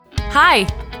Hi,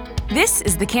 this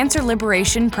is the Cancer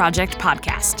Liberation Project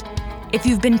podcast. If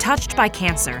you've been touched by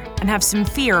cancer and have some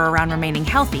fear around remaining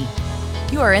healthy,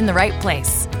 you are in the right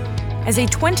place. As a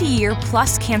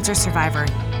 20-year-plus cancer survivor,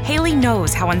 Haley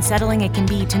knows how unsettling it can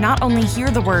be to not only hear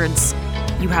the words,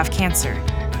 "you have cancer,"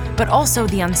 but also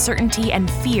the uncertainty and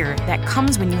fear that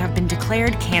comes when you have been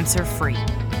declared cancer-free.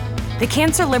 The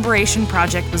Cancer Liberation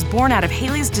Project was born out of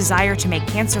Haley's desire to make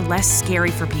cancer less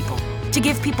scary for people, to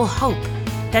give people hope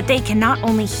that they can not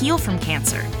only heal from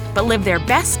cancer, but live their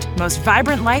best, most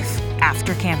vibrant life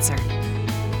after cancer.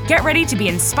 Get ready to be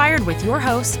inspired with your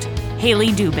host, Haley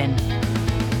Dubin.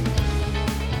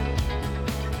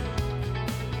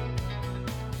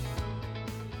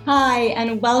 Hi,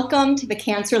 and welcome to the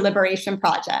Cancer Liberation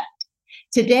Project.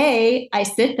 Today, I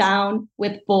sit down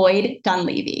with Boyd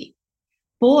Dunleavy.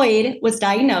 Boyd was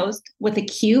diagnosed with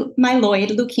acute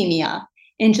myeloid leukemia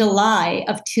in July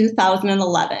of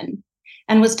 2011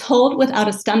 and was told without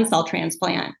a stem cell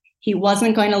transplant, he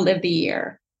wasn't going to live the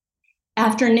year.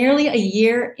 After nearly a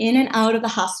year in and out of the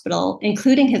hospital,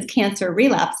 including his cancer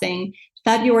relapsing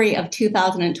February of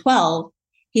 2012,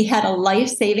 he had a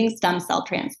life-saving stem cell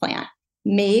transplant,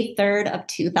 May 3rd of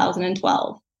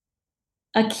 2012.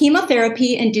 A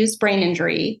chemotherapy-induced brain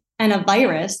injury and a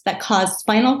virus that caused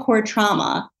spinal cord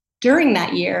trauma during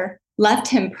that year left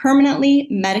him permanently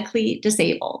medically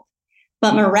disabled.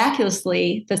 But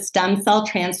miraculously, the stem cell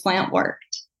transplant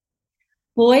worked.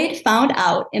 Boyd found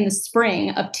out in the spring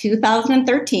of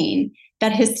 2013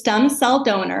 that his stem cell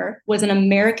donor was an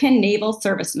American naval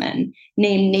serviceman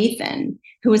named Nathan,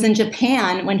 who was in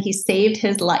Japan when he saved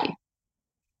his life.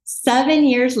 7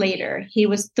 years later, he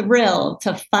was thrilled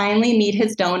to finally meet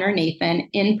his donor, Nathan,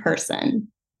 in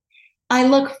person. I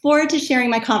look forward to sharing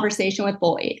my conversation with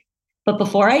Boyd. But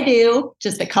before I do,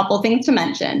 just a couple things to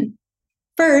mention.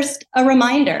 First, a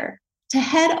reminder to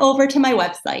head over to my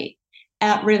website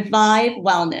at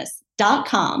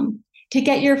revivewellness.com to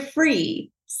get your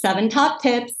free 7 top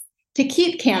tips to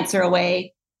keep cancer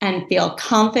away and feel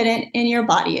confident in your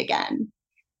body again.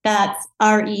 That's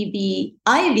REVIVE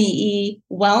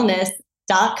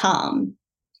wellness.com.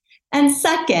 And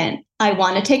second, I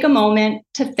want to take a moment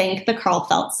to thank the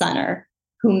Karlfeldt Center,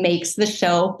 who makes the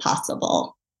show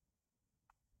possible.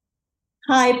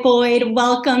 Hi, Boyd.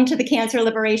 Welcome to the Cancer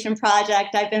Liberation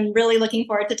Project. I've been really looking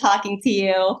forward to talking to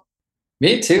you.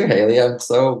 Me too, Haley. I'm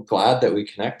so glad that we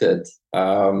connected.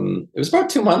 It was about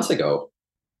 2 months ago.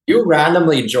 You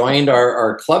randomly joined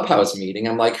our Clubhouse meeting.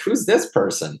 I'm like, who's this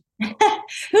person? Who's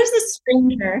this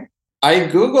stranger? I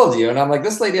Googled you and I'm like,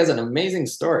 this lady has an amazing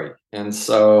story. And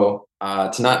so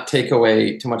to not take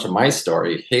away too much of my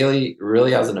story, Haley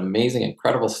really has an amazing,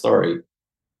 incredible story.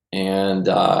 And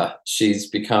she's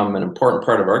become an important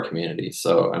part of our community.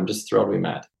 So I'm just thrilled we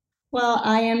met. Well,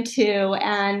 I am too.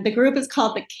 And the group is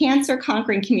called the Cancer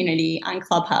Conquering Community on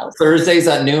Clubhouse. Thursdays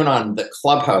at noon on the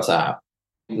Clubhouse app,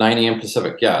 9 a.m.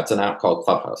 Pacific. Yeah, it's an app called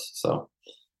Clubhouse. So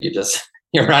you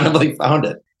randomly found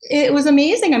it. It was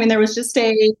amazing. I mean, there was just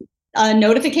a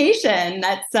notification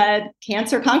that said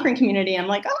Cancer Conquering Community. I'm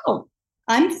like, oh,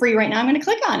 I'm free right now. I'm going to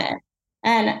click on it.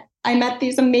 And I met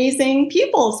these amazing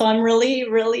people. So I'm really,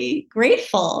 really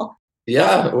grateful.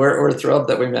 Yeah, we're thrilled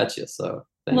that we met you. So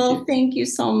thank you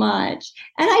so much.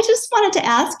 And I just wanted to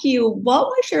ask you, what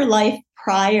was your life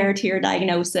prior to your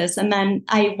diagnosis? And then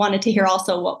I wanted to hear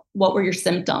also what were your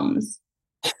symptoms?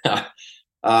 So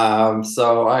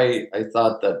I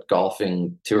thought that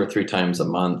golfing 2 or 3 times a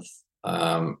month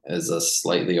as a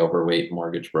slightly overweight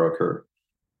mortgage broker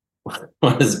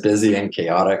was busy and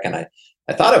chaotic. And I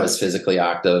thought I was physically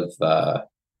active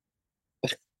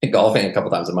golfing a couple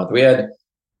times a month. We had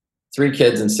 3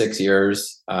 kids in 6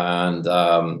 years. And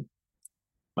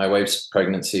my wife's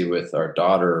pregnancy with our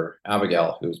daughter,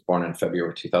 Abigail, who was born in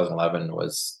February 2011,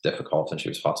 was difficult and she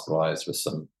was hospitalized with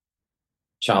some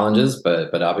challenges,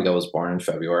 but Abigail was born in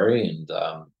February, and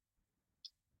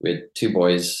we had 2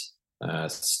 boys,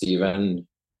 Stephen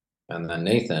and then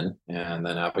Nathan, and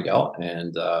then Abigail,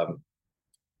 and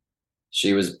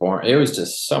she was born. It was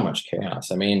just so much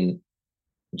chaos. I mean,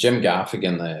 Jim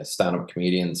Gaffigan, the stand-up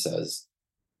comedian, says,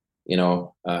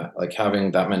 like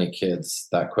having that many kids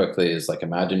that quickly is like,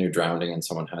 imagine you're drowning and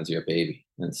someone hands you a baby.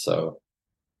 And so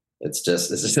it's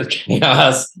just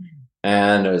chaos.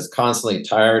 And I was constantly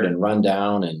tired and run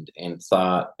down and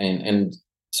thought,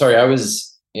 sorry, I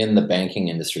was in the banking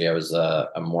industry. I was a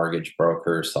mortgage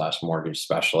broker / mortgage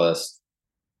specialist.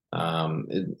 I'm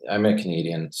a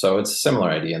Canadian, so it's a similar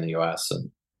idea in the US,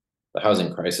 and the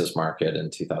housing crisis market in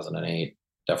 2008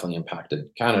 definitely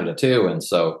impacted Canada too. And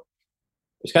so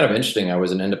it was kind of interesting. I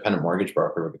was an independent mortgage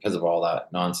broker, but because of all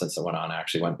that nonsense that went on, I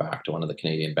actually went back to one of the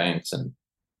Canadian banks and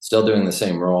still doing the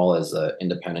same role as an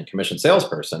independent commission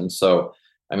salesperson. So,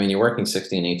 I mean, you're working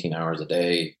 16, 18 hours a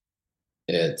day.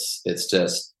 It's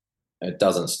just, it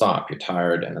doesn't stop. You're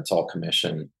tired and it's all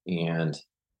commission. And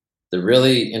the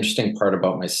really interesting part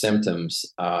about my symptoms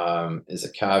is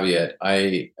a caveat.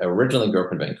 I originally grew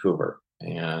up in Vancouver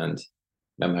and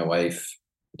met my wife,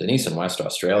 Denise, in West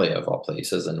Australia, of all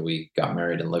places. And we got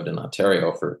married and lived in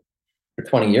Ontario for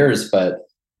 20 years. But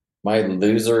my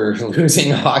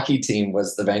losing hockey team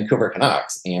was the Vancouver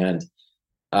Canucks. And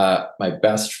my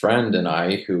best friend and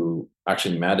I, who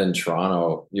actually met in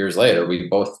Toronto years later, we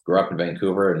both grew up in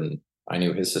Vancouver, and I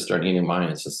knew his sister and he knew mine.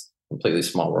 It's just a completely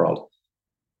small world.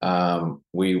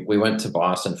 We went to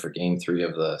Boston for Game 3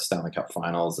 of the Stanley Cup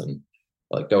Finals, and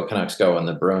like, go Canucks go, and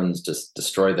the Bruins just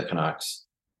destroyed the Canucks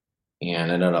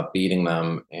and ended up beating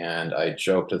them. And I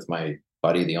joked with my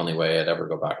buddy the only way I'd ever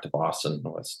go back to Boston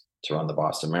was to run the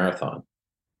Boston Marathon.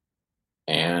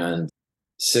 And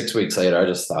 6 weeks later, I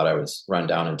just thought I was run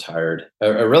down and tired.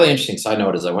 A really interesting side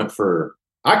note is I went for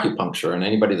acupuncture, and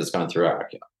anybody that's gone through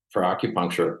for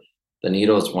acupuncture, the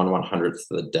needle is 1/100th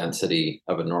the density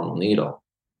of a normal needle.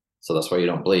 So that's why you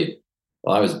don't bleed.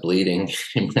 Well, I was bleeding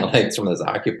in my legs from this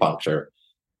acupuncture,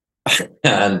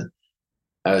 and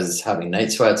I was having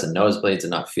night sweats and nosebleeds and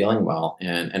not feeling well.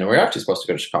 And we were actually supposed to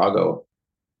go to Chicago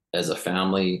as a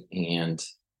family. And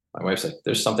my wife's like,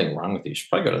 there's something wrong with you. You should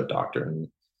probably go to the doctor. And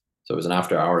so it was an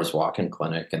after hours walk-in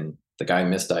clinic, and the guy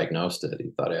misdiagnosed it.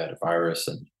 He thought I had a virus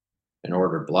and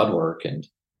ordered blood work. And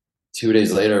 2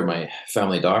 days later, my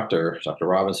family doctor, Dr.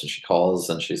 Robinson, she calls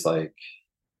and she's like,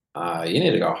 you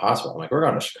need to go to hospital. I'm like, we're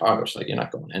going to Chicago. She's like, you're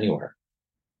not going anywhere.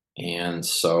 And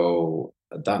so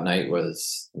that night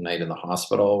was a night in the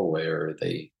hospital where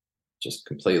they just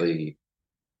completely,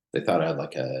 they thought I had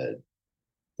like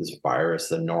this virus,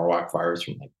 the Norwalk virus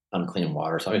from like unclean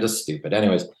water. So I mean, just stupid.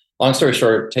 Anyways, long story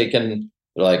short, they're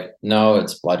like, no,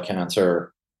 it's blood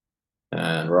cancer.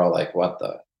 And we're all like, what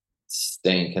the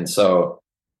stink? And so,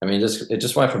 I mean, it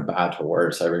just went from bad to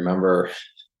worse. I remember,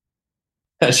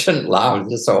 I shouldn't laugh. It's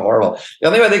just so horrible. The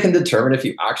only way they can determine if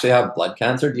you actually have blood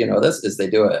cancer, do you know this, is they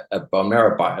do a bone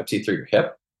marrow biopsy through your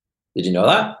hip. Did you know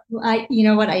that? Well, you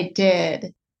know what, I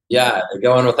did. Yeah, they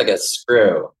go in with like a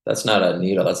screw. That's not a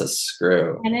needle, that's a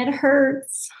screw. And it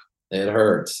hurts. It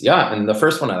hurts. Yeah, and the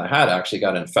first one I had actually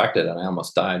got infected, and I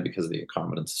almost died because of the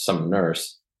incompetence of some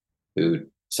nurse who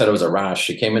said it was a rash.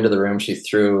 She came into the room, she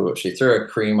threw a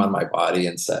cream on my body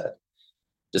and said,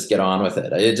 just get on with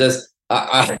it. It just,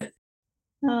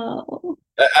 Oh.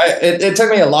 It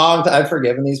took me a long time. I've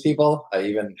forgiven these people. I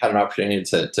even had an opportunity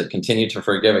to continue to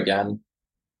forgive again.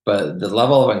 But the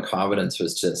level of incompetence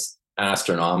was just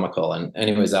astronomical. And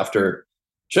anyways,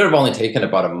 should have only taken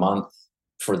about a month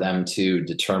for them to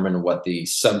determine what the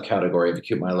subcategory of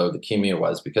acute myeloid leukemia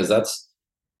was, because that's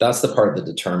the part that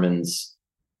determines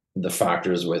the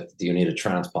factors with, do you need a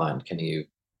transplant? Can you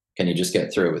just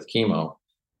get through it with chemo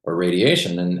or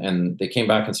radiation? And they came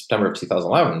back in September of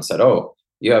 2011 and said, oh,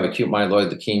 you have acute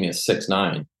myeloid leukemia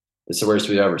 6-9. It's the worst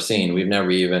we've ever seen. We've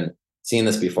never even seen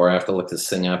this before. I have to look this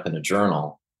thing up in a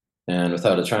journal. And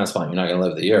without a transplant, you're not going to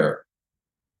live the year.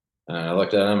 And I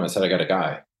looked at him. I said, I got a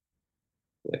guy.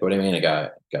 Like, what do you mean a guy?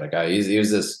 Got a guy. He was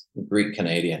this Greek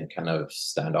Canadian, kind of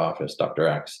standoffish, Dr.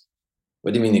 X.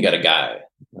 What do you mean you got a guy?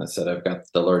 I said, I've got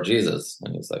the Lord Jesus.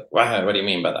 And he's like, what do you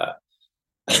mean by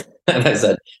that? And I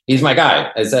said, he's my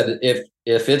guy. I said,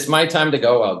 if it's my time to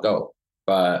go, I'll go.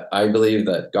 But I believe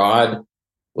that God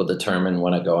will determine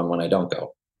when I go and when I don't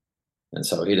go. And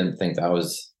so he didn't think that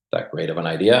was that great of an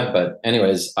idea. But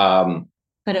anyways. But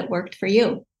it worked for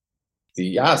you.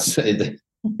 Yes.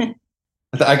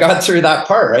 I got through that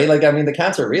part, right? Like, I mean, the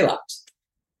cancer relapsed.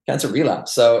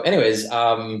 So anyways,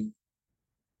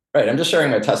 right, I'm just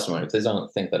sharing my testimony. Please don't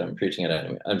think that I'm preaching it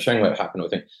anyway. I'm sharing what happened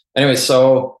with me. Anyway,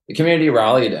 so the community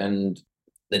rallied, and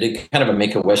they did kind of a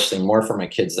make-a-wish thing, more for my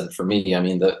kids than for me. I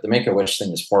mean, the make-a-wish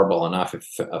thing is horrible enough if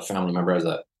a family member has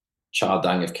a child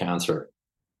dying of cancer.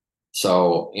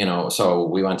 So, so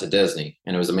we went to Disney,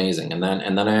 and it was amazing. And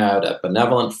then I had a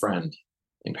benevolent friend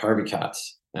named Harvey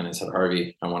Katz. And I said,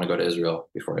 Harvey, I want to go to Israel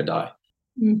before I die.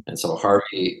 Mm. And so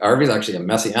Harvey's actually a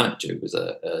Messianic Jew. He's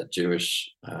a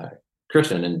Jewish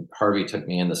Christian. And Harvey took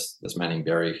me and this man named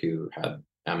Barry, who had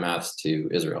MS, to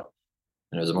Israel.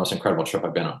 And it was the most incredible trip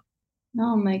I've been on.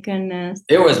 Oh my goodness.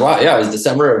 It was, wow. Yeah, it was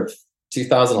December of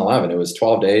 2011. It was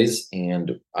 12 days.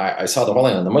 And I saw the whole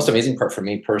thing. And the most amazing part for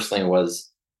me personally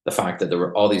was the fact that there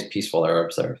were all these peaceful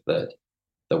Arabs there that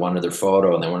wanted their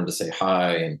photo and they wanted to say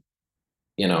hi. And,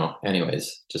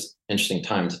 anyways, just interesting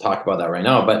time to talk about that right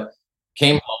now. But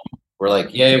came home, we're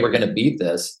like, yay, we're going to beat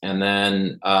this. And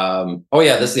then,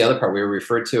 this is the other part. We were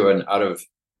referred to an out of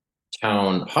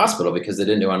town hospital because they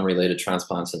didn't do unrelated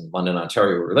transplants in London,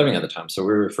 Ontario, where we were living at the time. So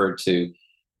we were referred to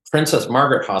Princess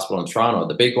Margaret Hospital in Toronto,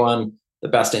 the big one, the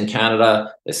best in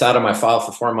Canada. They sat on my file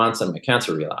for 4 months and my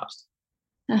cancer relapsed.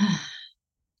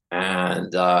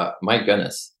 And my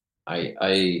goodness,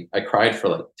 I cried for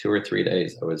like 2 or 3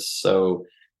 days.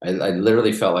 I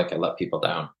literally felt like I let people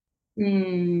down.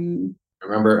 I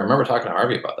remember talking to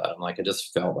Harvey about that. I'm like, I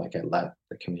just felt like I let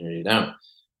the community down.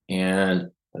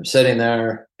 And I'm sitting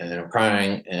there and I'm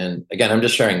crying. And again, I'm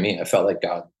just sharing me. I felt like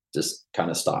God just kind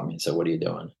of stopped me and said, "What are you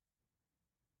doing?"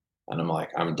 And I'm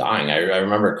like, "I'm dying." I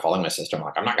remember calling my sister. I'm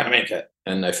like, "I'm not going to make it."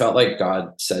 And I felt like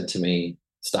God said to me,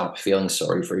 "Stop feeling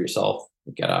sorry for yourself.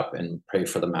 Get up and pray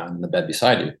for the man in the bed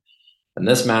beside you." And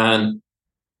this man,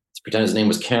 let's pretend his name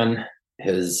was Ken,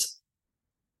 his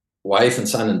wife and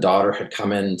son and daughter had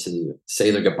come in to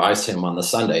say their goodbyes to him on the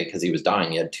Sunday because he was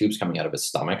dying. He had tubes coming out of his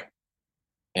stomach.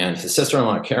 And his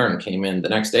sister-in-law, Karen, came in the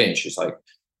next day and she's like,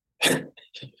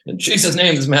 "In Jesus'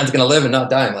 name, this man's going to live and not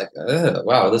die." I'm like,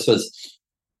 wow, I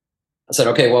said,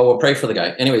 "Okay, well, we'll pray for the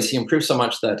guy." Anyways, he improved so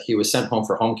much that he was sent home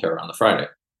for home care on the Friday.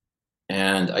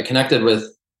 And I connected with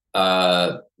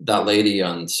that lady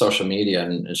on social media,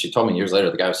 and she told me years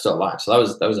later the guy was still alive. So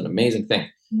that was an amazing thing.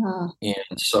 Yeah.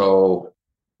 And so,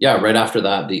 yeah, right after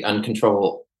that, the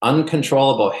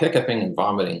uncontrollable hiccuping and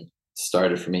vomiting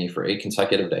started for me for 8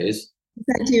 consecutive days. Is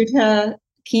that due to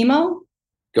chemo?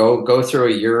 Go through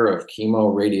a year of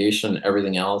chemo, radiation,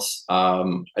 everything else.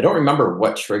 I don't remember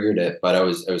what triggered it, but I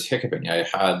was hiccuping. I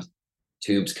had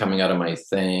tubes coming out of my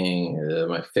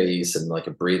my face, and like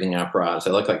a breathing apparatus.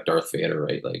 I look like Darth Vader,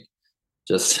 right? Like,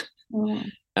 just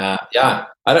yeah.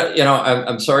 I don't,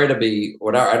 I'm sorry to be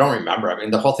whatever. I don't remember. I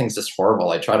mean, the whole thing's just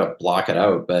horrible. I try to block it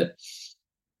out, but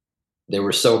they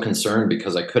were so concerned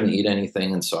because I couldn't eat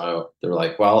anything, and so they're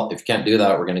like, "Well, if you can't do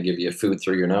that, we're going to give you food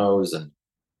through your nose and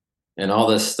all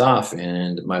this stuff."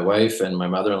 And my wife and my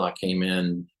mother-in-law came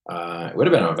in. It would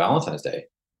have been on Valentine's Day,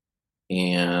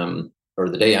 or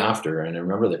the day after. And I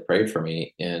remember they prayed for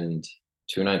me. And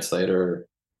 2 nights later,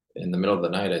 in the middle of the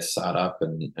night, I sat up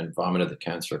and vomited the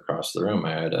cancer across the room.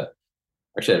 I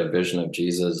actually had a vision of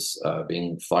Jesus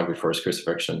being flogged before his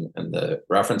crucifixion. And the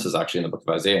reference is actually in the book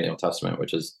of Isaiah in the Old Testament,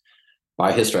 which is,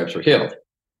 "By his stripes we're healed."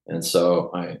 And so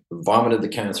I vomited the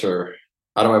cancer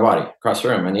out of my body across the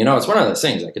room. And, it's one of those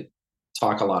things, I could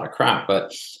talk a lot of crap,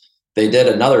 but they did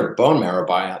another bone marrow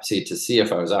biopsy to see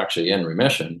if I was actually in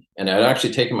remission. And I'd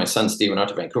actually taken my son, Stephen, out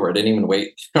to Vancouver. I didn't even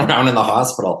wait around in the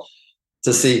hospital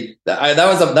to see that.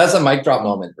 That's a mic drop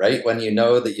moment, right? When you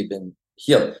know that you've been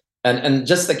healed. And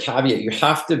just the caveat, you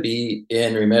have to be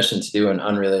in remission to do an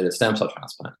unrelated stem cell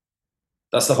transplant.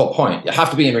 That's the whole point. You have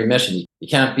to be in remission. You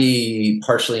can't be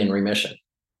partially in remission.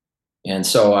 And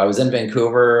so I was in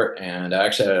Vancouver, and I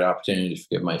actually had an opportunity to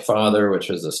forgive my father, which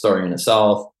was a story in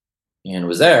itself, and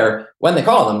was there when they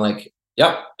called. I'm like,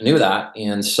 "Yep, I knew that."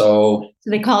 And so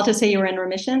they called to say you were in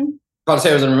remission? Called to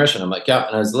say I was in remission. I'm like, "Yeah."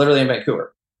 And I was literally in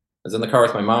Vancouver. I was in the car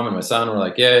with my mom and my son. We're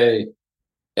like, "Yay."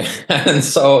 And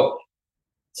so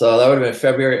that would have been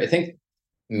February. I think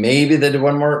maybe they did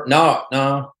one more. No,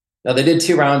 they did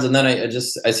 2 rounds. And then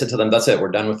I said to them, "That's it.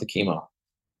 We're done with the chemo.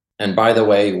 And by the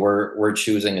way, we're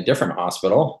choosing a different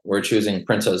hospital. We're choosing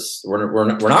Princess. We're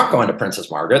not going to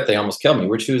Princess Margaret. They almost killed me.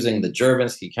 We're choosing the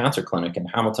Juravinski Cancer Clinic in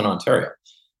Hamilton, Ontario."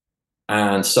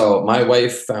 And so my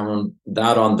wife found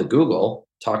that on the Google.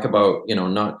 Talk about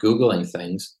not Googling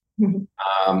things.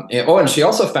 Mm-hmm. And she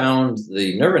also found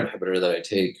the nerve inhibitor that I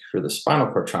take for the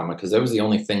spinal cord trauma, because that was the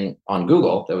only thing on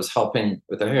Google that was helping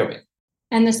with the hiccuping.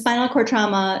 And the spinal cord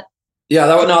trauma. Yeah,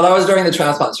 that was during the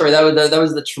transplant. Sorry, that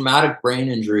was the traumatic brain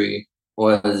injury.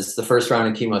 Was the first round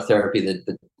of chemotherapy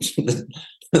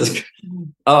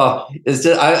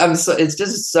it's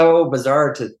just so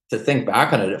bizarre to think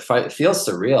back on it. It feels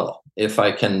surreal, if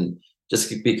I can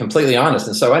just be completely honest.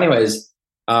 And so, anyways,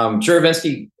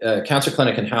 Juravinski Cancer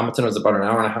Clinic in Hamilton was about an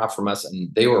hour and a half from us,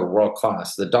 and they were world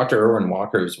class. The Dr. Irwin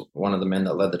Walker, who's one of the men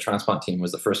that led the transplant team,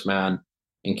 was the first man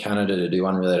in Canada to do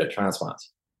unrelated transplants.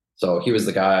 So he was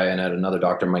the guy, and I had another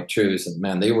doctor, Mike Trues, and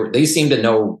man, they seemed to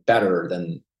know better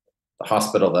than the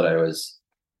hospital that I was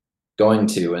going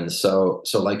to. And so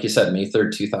like you said, May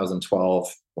 3rd,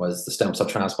 2012 was the stem cell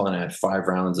transplant. I had 5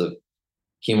 rounds of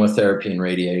chemotherapy and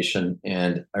radiation.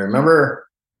 And I remember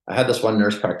I had this one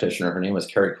nurse practitioner, her name was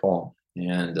Carrie Cole.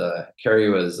 And Carrie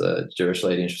was a Jewish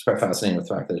lady, and she was quite fascinated with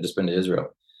the fact that I'd just been to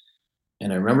Israel.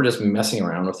 And I remember just messing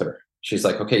around with her. She's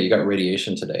like, "Okay, you got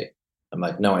radiation today." I'm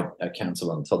like, "No, I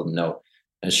canceled and told them no."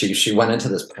 And she went into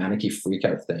this panicky freak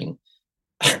out thing.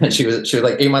 And she was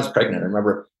like 8 months pregnant. I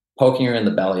remember poking her in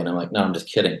the belly, and I'm like, "No, I'm just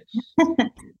kidding."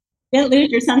 Didn't lose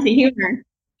your sense of humor.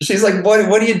 She's like, what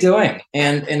are you doing?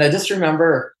 And I just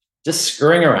remember just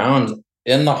screwing around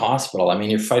in the hospital. I mean,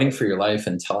 you're fighting for your life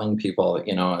and telling people,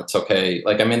 it's okay.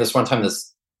 Like, I mean, this one time,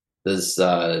 this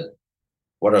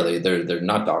what are they? They're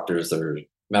not doctors. They're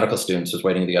medical students was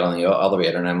waiting to get on the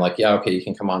elevator. And I'm like, yeah, okay, you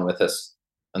can come on with us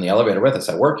on the elevator with us.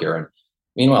 I work here. And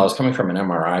meanwhile, I was coming from an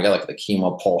MRI. I got like the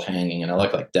chemo pole hanging and I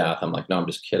look like death. I'm like, no, I'm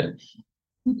just kidding.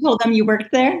 You told them you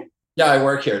worked there? Yeah, I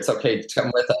work here. It's okay.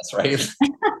 Come with us, right?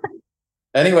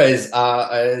 Anyways,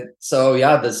 so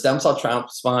yeah, the stem cell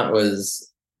transplant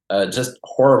was just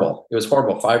horrible. It was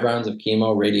horrible. 5 rounds of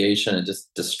chemo, radiation. It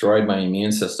just destroyed my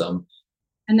immune system.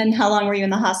 And then how long were you in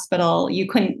the hospital? You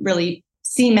couldn't really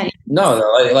see many. No,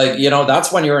 like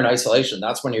that's when you're in isolation.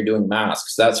 That's when you're doing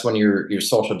masks. That's when you're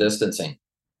social distancing.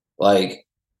 Like,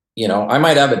 I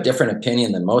might have a different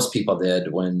opinion than most people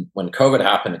did when COVID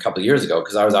happened a couple of years ago,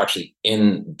 because I was actually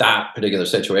in that particular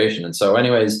situation. And so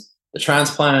anyways, the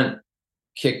transplant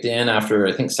kicked in after,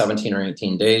 I think, 17 or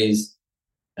 18 days.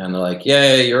 And they're like,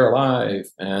 yay, you're alive.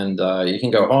 And you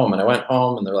can go home. And I went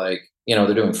home and they're like,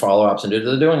 they're doing follow-ups and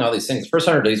they're doing all these things. The first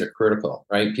 100 days are critical,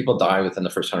 right? People die within the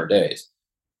first 100 days.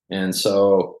 And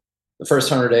so the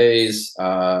first 100 days, it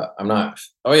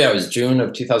was June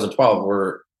of 2012.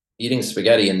 We're eating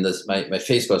spaghetti and my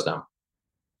face goes numb.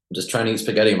 I'm just trying to eat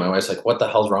spaghetti. And my wife's like, what the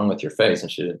hell's wrong with your face?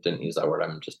 And she didn't use that word.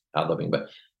 I'm just ad-libbing, but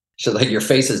she's like, your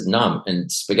face is numb.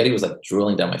 And spaghetti was like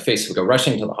drooling down my face. So we go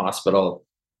rushing to the hospital.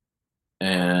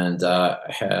 And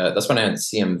that's when I had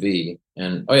CMV.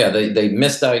 And they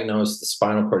misdiagnosed the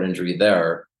spinal cord injury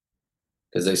there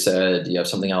because they said you have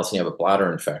something else and you have a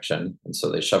bladder infection. And so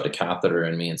they shoved a catheter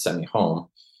in me and sent me home,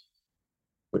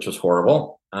 which was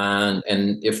horrible. And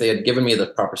if they had given me the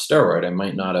proper steroid, I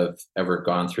might not have ever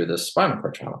gone through this spinal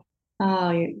cord trauma.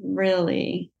 Oh,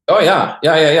 really? Oh,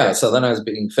 yeah. So then I was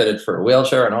being fitted for a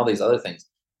wheelchair and all these other things.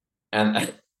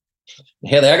 And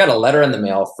Haley, I got a letter in the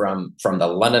mail from the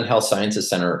London Health Sciences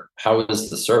Center. How is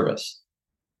the service?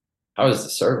 How is the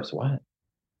service? What?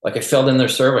 Like, I filled in their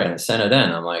survey and I sent it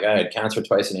in. I'm like, I had cancer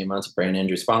twice in 8 months, brain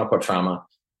injury, spinal cord trauma.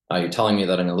 You're telling me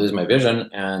that I'm going to lose my vision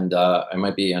and I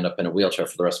might end up in a wheelchair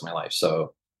for the rest of my life.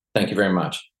 So thank you very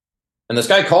much. And this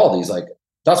guy called. He's like,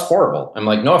 that's horrible. I'm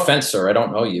like, no offense, sir. I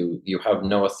don't know you. You have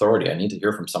no authority. I need to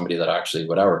hear from somebody that actually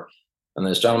whatever. And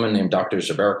this gentleman named Dr.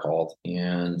 Jabber called,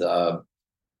 and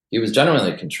he was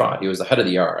genuinely contrite. He was the head of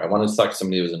the ER. I wanted to talk to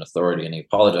somebody who was an authority, and he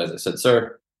apologized. I said,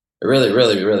 sir, I really,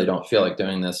 really, really don't feel like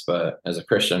doing this, but as a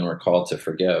Christian, we're called to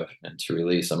forgive and to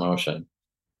release emotion.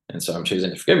 And so I'm choosing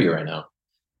to forgive you right now.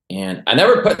 And I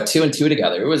never put 2 and 2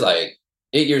 together. It was like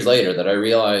 8 years later that I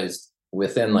realized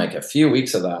within like a few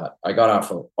weeks of that, I got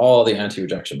off of all the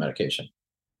anti-rejection medication.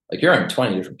 Like, you're on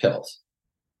 20 different pills.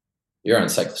 You're on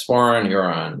cyclosporin,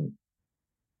 you're on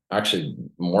actually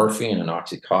morphine and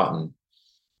Oxycontin.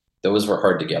 Those were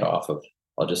hard to get off of.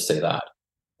 I'll just say that.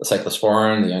 The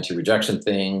cyclosporin, the anti-rejection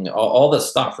thing, all this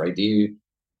stuff, right?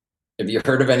 Have you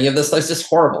heard of any of this? It's just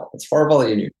horrible. It's horrible,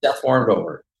 and you're death warmed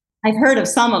over it. I've heard of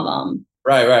some of them.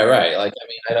 Right. Like, I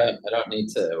mean, I don't need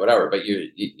to, whatever, but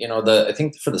I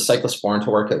think for the cyclosporin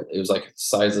to work, it was like the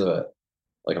size of a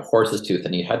horse's tooth,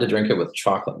 and you had to drink it with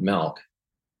chocolate milk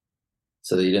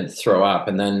so that you didn't throw up.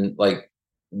 And then like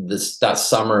that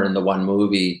summer in the one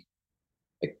movie,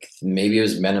 like maybe it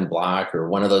was Men in Black or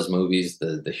one of those movies,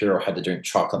 the hero had to drink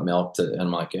chocolate milk and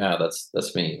I'm like, yeah,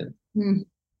 that's me.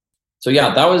 So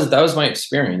yeah, that was my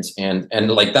experience. And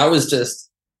like, that was just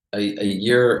a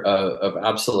year of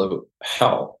absolute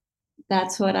hell.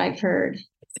 That's what I've heard.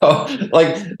 So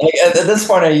like at this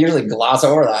point, I usually gloss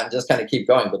over that and just kind of keep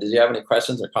going. But did you have any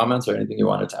questions or comments or anything you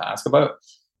wanted to ask about?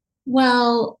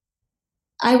 Well,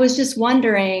 I was just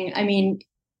wondering, I mean,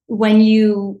 when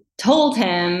you told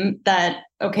him that,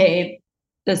 okay,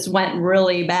 this went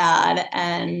really bad,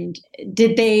 and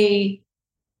they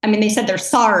said they're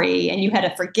sorry and you had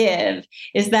to forgive.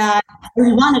 Is that, or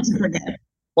you wanted to forgive?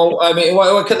 Well, I mean,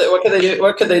 what could they do?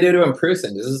 What could they do to improve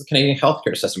things? This is the Canadian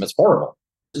healthcare system. It's horrible.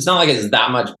 It's not like it's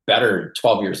that much better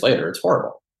 12 years later. It's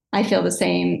horrible. I feel the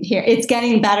same here. It's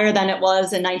getting better than it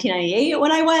was in 1998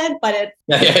 when I went, but it's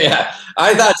yeah.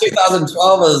 I thought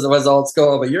 2012 was old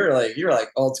school, but you're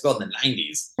like old school in the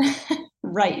 90s.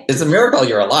 Right. It's a miracle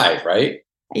you're alive, right?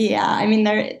 Yeah. I mean,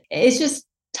 it's just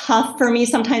tough for me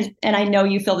sometimes, and I know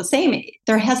you feel the same.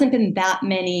 There hasn't been that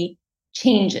many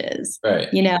changes, right?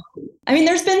 I mean,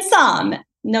 there's been some,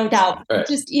 no doubt. Right.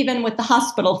 Just even with the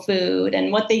hospital food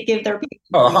and what they give their people.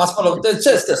 Oh, the hospital, it's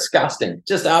just disgusting,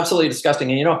 just absolutely disgusting.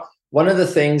 And one of the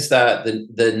things that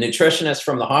the nutritionist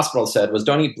from the hospital said was,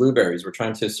 don't eat blueberries. We're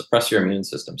trying to suppress your immune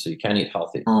system, so you can't eat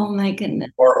healthy. Oh my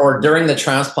goodness. Or during the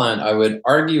transplant, I would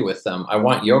argue with them, I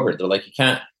want yogurt. They're like, you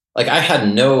can't. Like, I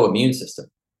had no immune system.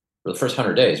 for the first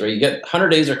 100 days, right? You get 100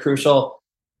 days are crucial.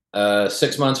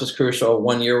 6 months was crucial.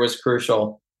 1 year was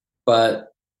crucial. But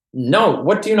no,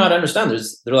 what do you not understand?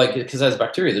 They're like, because it has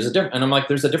bacteria, there's a difference. And I'm like,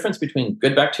 there's a difference between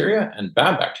good bacteria and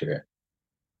bad bacteria.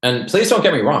 And please don't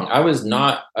get me wrong. I was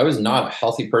not a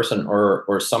healthy person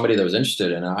or somebody that was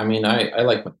interested in it. I mean, I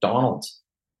like McDonald's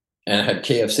and had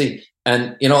KFC.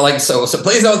 And, you know, like, so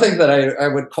please don't think that I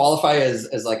would qualify as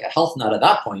like a health nut at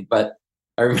that point. But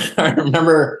I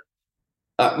remember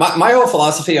my whole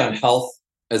philosophy on health,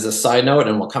 as a side note,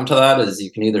 and we'll come to that, is you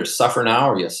can either suffer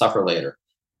now or you suffer later.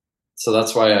 So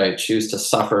that's why I choose to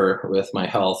suffer with my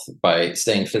health by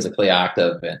staying physically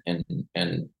active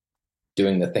and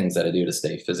doing the things that I do to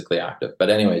stay physically active. But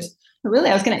anyways. Really,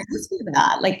 I was going to ask you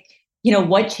that. Like, you know,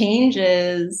 what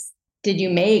changes did you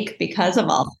make because of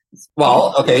all this?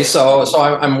 Well, okay. So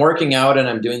I'm working out and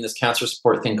I'm doing this cancer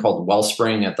support thing called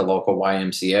Wellspring at the local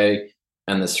YMCA.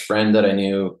 And this friend that I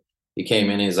knew, he came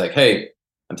in, he's like, hey,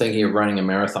 I'm thinking of running a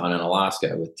marathon in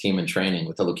Alaska with Team in Training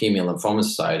with the Leukemia Lymphoma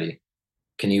Society.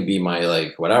 Can you be my,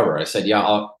 like, whatever? I said,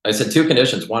 yeah. I said 2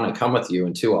 conditions. 1, I come with you,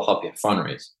 and 2, I'll help you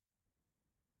fundraise.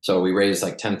 So we raised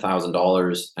like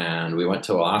 $10,000 and we went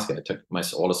to Alaska. I took my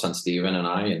oldest son, Steven, and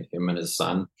I, and him and his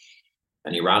son,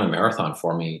 and he ran a marathon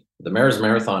for me. The Mayor's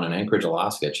Marathon in Anchorage,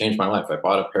 Alaska. It changed my life. I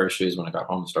bought a pair of shoes when I got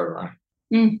home and started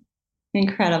running.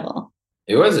 Incredible.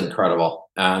 It was incredible.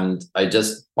 And I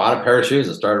just bought a pair of shoes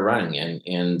and started running.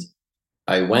 And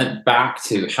I went back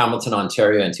to Hamilton,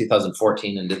 Ontario in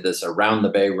 2014 and did this Around the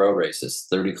Bay road race, this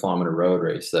 30-kilometer road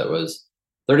race that was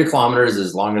 30 kilometers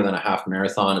is longer than a half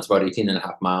marathon. It's about 18 and a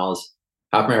half miles.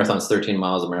 Half marathon's 13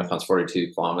 miles. A marathon's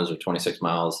 42 kilometers or 26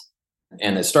 miles.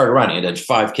 And I started running. I did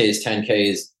 5Ks,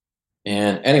 10Ks.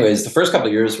 And anyways, the first couple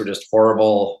of years were just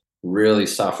horrible, really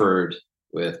suffered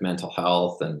with mental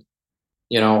health. And,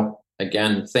 you know,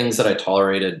 again, things that I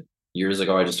tolerated years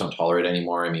ago, I just don't tolerate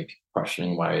anymore. I mean, people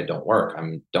questioning why I don't work.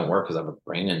 I don't work because I have a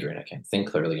brain injury and I can't think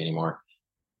clearly anymore.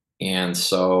 And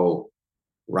so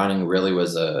running really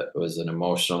was an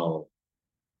emotional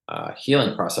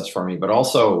healing process for me. But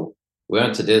also, we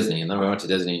went to Disney, and then we went to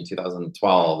Disney in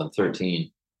 2012 and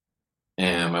 13.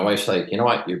 And my wife's like, you know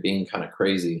what? You're being kind of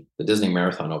crazy. The Disney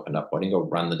Marathon opened up. Why don't you go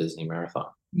run the Disney Marathon?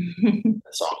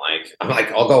 So I'm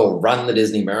like, I'll go run the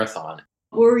Disney Marathon.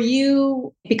 Were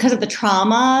you, because of the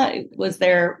trauma, was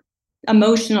there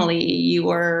emotionally you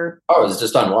were? Oh, I was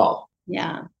just unwell.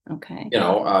 Yeah. Okay. You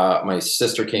know, my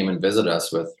sister came and visited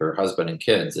us with her husband and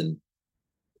kids. And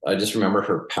I just remember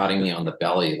her patting me on the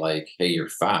belly like, hey, you're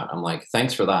fat. I'm like,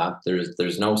 thanks for that.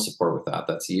 There's no support with that.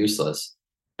 That's useless.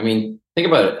 I mean, think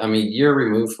about it. I mean, you're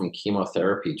removed from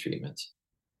chemotherapy treatment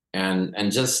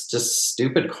and just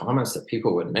stupid comments that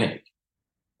people would make.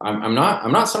 I'm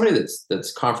not somebody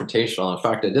that's confrontational. In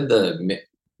fact, I did the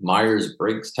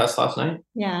Myers-Briggs test last night.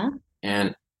 Yeah.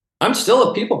 And I'm still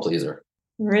a people pleaser.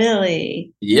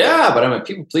 Really? Yeah, but I'm a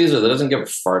people pleaser that doesn't give a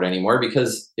fart anymore,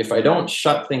 because if I don't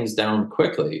shut things down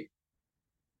quickly,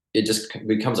 it just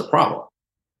becomes a problem.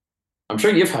 I'm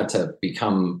sure you've had to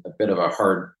become a bit of a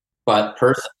hard butt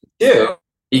person too,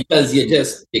 because you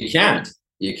can't.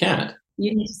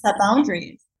 You need to set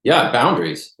boundaries. Yeah,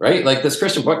 boundaries, right? Like this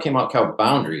Christian book came out called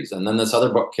Boundaries, and then this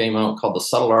other book came out called The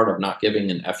Subtle Art of Not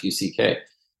Giving in FUCK.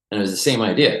 And it was the same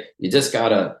idea. You just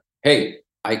gotta, hey,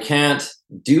 I can't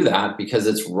do that because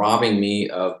it's robbing me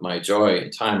of my joy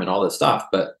and time and all this stuff.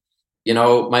 But, you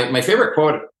know, my favorite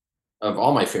quote of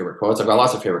all my favorite quotes, I've got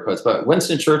lots of favorite quotes, but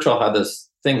Winston Churchill had this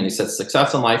thing, and he said,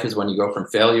 success in life is when you go from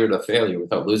failure to failure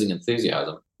without losing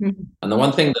enthusiasm. Mm-hmm. And the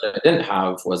one thing that I didn't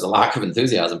have was a lack of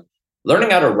enthusiasm.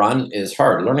 Learning how to run is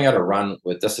hard. Learning how to run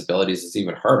with disabilities is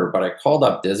even harder. But I called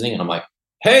up Disney and I'm like,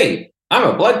 hey, I'm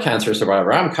a blood cancer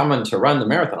survivor. I'm coming to run the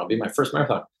marathon. It'll be my first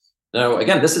marathon. Now,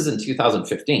 again, this is in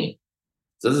 2015.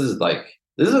 So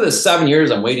this are the 7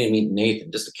 years I'm waiting to meet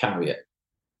Nathan, just a caveat.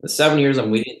 The 7 years I'm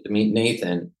waiting to meet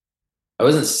Nathan, I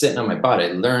wasn't sitting on my butt. I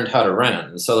learned how to run.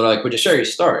 And so they're like, would you share your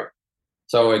story?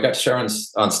 So I got to share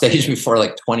on stage before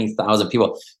like 20,000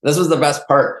 people. This was the best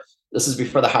part. This is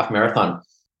before the half marathon.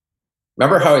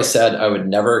 Remember how I said I would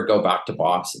never go back to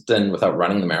Boston without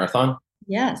running the marathon?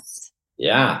 Yes.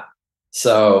 Yeah.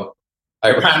 So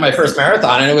I ran my first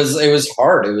marathon, and it was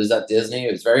hard. It was at Disney.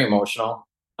 It was very emotional.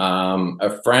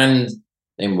 A friend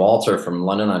named Walter from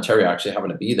London, Ontario, actually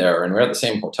happened to be there, and we're at the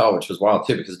same hotel, which was wild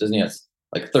too, because Disney has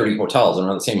like 30 hotels, and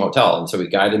we're at the same hotel. And so he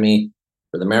guided me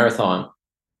for the marathon,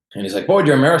 and he's like, "Boyd,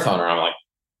 you're a marathoner." I'm like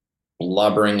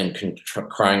blubbering and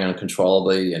crying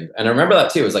uncontrollably. And I remember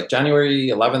that too. It was like January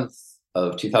 11th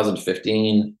of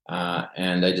 2015.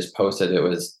 And I just posted, it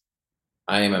was,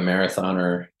 I am a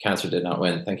marathoner, cancer did not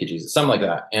win. Thank you, Jesus. Something like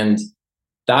that. And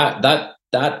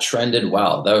that trended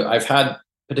well. Though I've had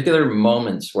particular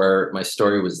moments where my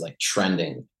story was like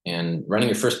trending, and running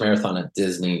your first marathon at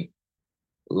Disney,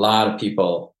 a lot of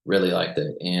people really liked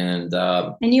it. And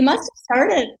you must have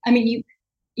started, I mean,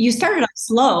 you started off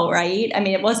slow, right? I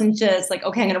mean, it wasn't just like,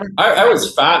 okay, I'm gonna run. I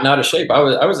was fat and out of shape. I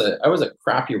was a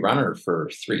crappy runner for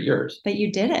 3 years. But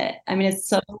you did it. I mean, it's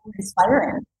so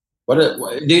inspiring. Do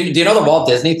you know the Walt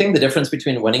Disney thing? The difference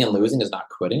between winning and losing is not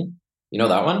quitting. You know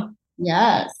that one?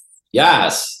 Yes.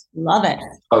 Yes. Love it.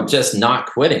 Oh, just not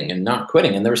quitting and not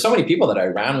quitting. And there were so many people that I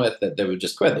ran with that they would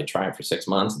just quit. They try it for 6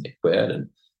 months and they quit. And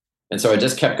so I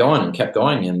just kept going and kept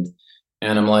going. And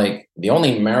I'm like, the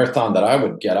only marathon that I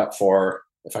would get up for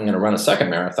if I'm going to run a second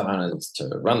marathon is to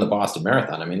run the Boston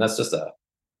Marathon. I mean, that's just a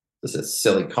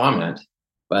silly comment.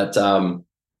 But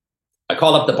I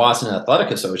called up the Boston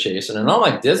Athletic Association, and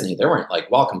unlike Disney, they weren't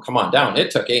like, welcome, come on down.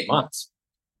 It took 8 months.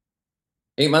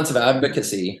 8 months of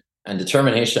advocacy and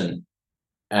determination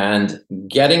and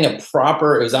getting it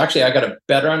was actually, I got a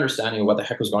better understanding of what the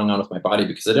heck was going on with my body,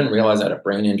 because I didn't realize I had a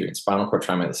brain injury and spinal cord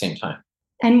trauma at the same time.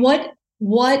 And what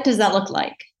does that look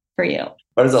like for you?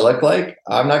 What does it look like?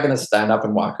 I'm not going to stand up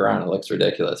and walk around. It looks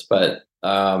ridiculous. But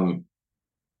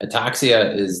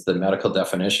ataxia is the medical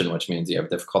definition, which means you have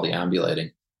difficulty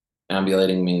ambulating.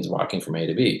 Ambulating means walking from A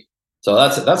to B. So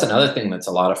that's another thing that's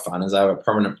a lot of fun, is I have a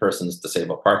permanent person's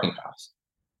disabled parking pass.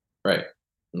 Right.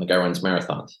 And the guy runs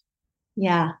marathons.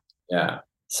 Yeah. Yeah.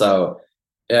 So,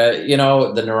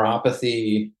 the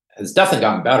neuropathy has definitely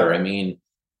gotten better. I mean,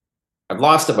 I've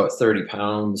lost about 30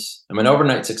 pounds. I'm an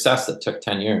overnight success that took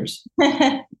 10 years.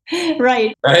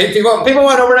 Right. Right. People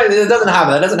want overnight. It doesn't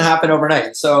happen. That doesn't happen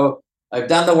overnight. So I've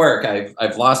done the work.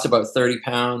 I've lost about 30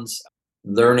 pounds,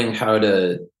 learning how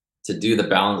to do the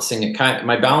balancing.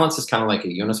 My balance is kind of like a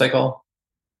unicycle.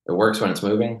 It works when it's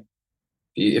moving.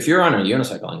 If you're on a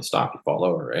unicycle and you stop, you fall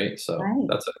over, right? So Right.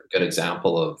 That's a good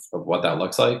example of what that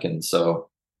looks like. And so,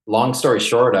 long story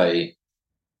short, I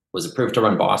was approved to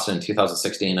run Boston in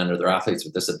 2016 under their Athletes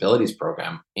with Disabilities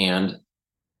program. And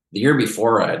the year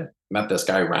before, I'd met this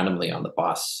guy randomly on the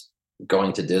bus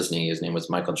going to Disney. His name was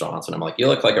Michael Johnson. I'm like, you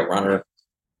look like a runner.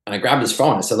 And I grabbed his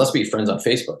phone. I said, let's be friends on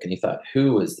Facebook. And he thought,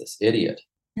 who is this idiot?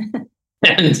 and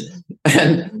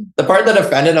the part that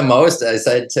offended him most, I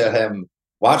said to him,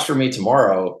 watch for me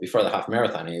tomorrow before the half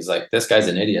marathon. And he's like, this guy's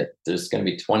an idiot. There's going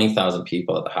to be 20,000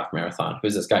 people at the half marathon.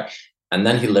 Who's this guy? And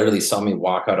then he literally saw me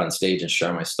walk out on stage and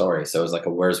share my story. So it was like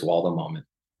a Where's Waldo moment.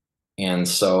 And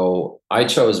so I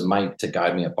chose Mike to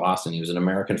guide me at Boston. He was an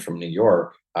American from New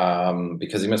York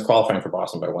because he missed qualifying for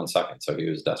Boston by 1 second. So he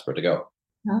was desperate to go.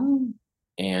 Oh.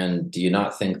 And do you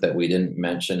not think that we didn't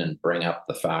mention and bring up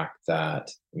the fact that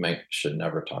Mike should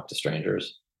never talk to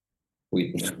strangers?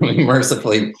 We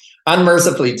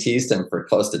unmercifully teased him for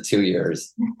close to 2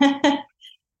 years.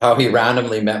 How he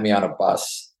randomly met me on a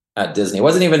bus at Disney. It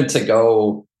wasn't even to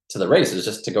go to the race. It was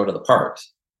just to go to the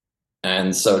parks.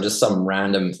 And so just some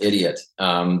random idiot.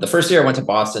 The first year I went to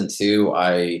Boston too,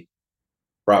 I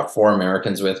brought 4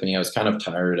 Americans with me. I was kind of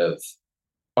tired of,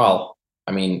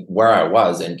 where I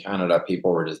was in Canada,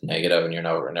 people were just negative and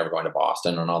we're never going to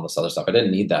Boston and all this other stuff. I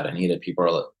didn't need that. I needed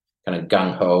people kind of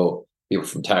gung-ho, people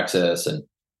from Texas, and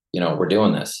we're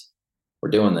doing this.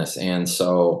 And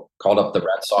so called up the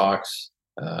Red Sox.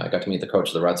 I got to meet the coach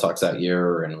of the Red Sox that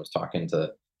year and was talking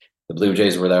to the Blue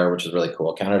Jays were there, which is really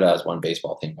cool. Canada has one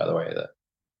baseball team, by the way, that's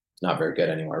not very good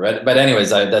anymore. But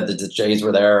anyways, the Jays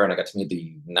were there, and I got to meet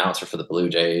the announcer for the Blue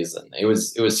Jays, and it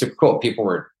was super cool. People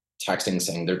were texting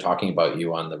saying they're talking about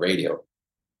you on the radio.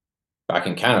 Back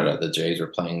in Canada, the Jays were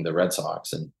playing the Red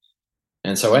Sox,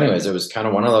 and so anyways, it was kind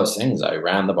of one of those things. I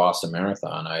ran the Boston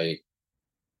Marathon. I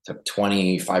took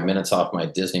 25 minutes off my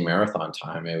Disney marathon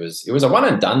time. It was a one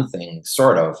and done thing,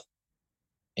 sort of.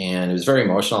 And it was very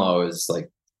emotional. I was like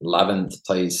 11th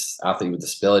place athlete with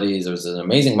disabilities. It was an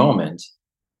amazing moment.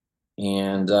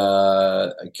 And I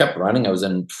kept running. I was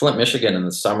in Flint, Michigan in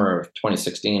the summer of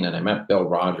 2016, and I met Bill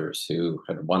Rogers, who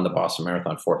had won the Boston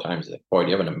Marathon 4 times. He's like, boy,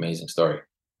 do you have an amazing story.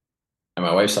 And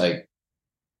my wife's like,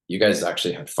 you guys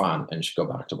actually had fun and you should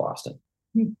go back to Boston.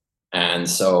 And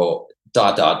so ...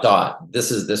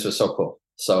 This was so cool.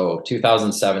 So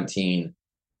 2017,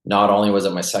 not only was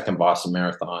it my second Boston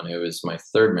Marathon, it was my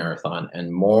 3rd marathon.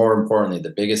 And more importantly, the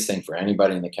biggest thing for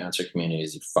anybody in the cancer community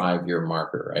is a 5-year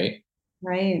marker, right?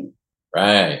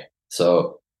 Right.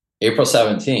 So April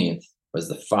 17th was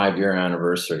the 5-year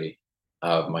anniversary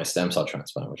of my stem cell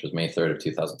transplant, which was May 3rd of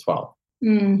 2012.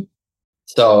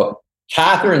 So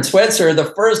Catherine Switzer,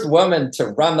 the first woman to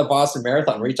run the Boston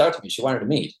Marathon, reached out to me. She wanted to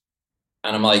meet.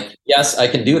 And I'm like, yes, I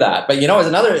can do that. But it was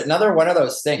another one of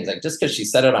those things. Like, just because she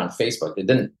said it on Facebook,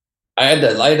 I had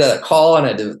to call and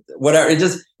I did whatever.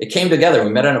 It came together.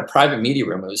 We met in a private media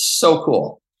room. It was so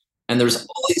cool. And there's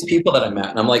all these people that I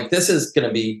met, and I'm like, this is going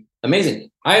to be amazing.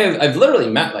 I've literally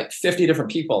met like 50 different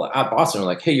people at Boston.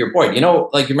 Like, hey, you're Boyd. You know,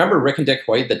 like, you remember Rick and Dick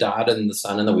Hoyt, the dad and the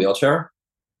son in the wheelchair?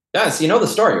 Yes, you know the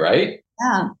story, right?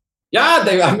 Yeah.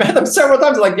 Yeah, I met them several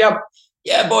times. Like,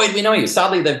 yeah, Boyd, we know you.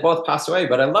 Sadly, they've both passed away,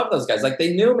 but I love those guys. Like,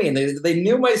 they knew me and they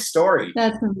knew my story.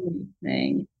 That's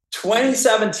amazing.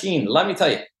 2017, let me tell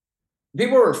you,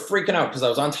 people were freaking out because I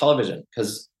was on television,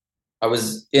 because I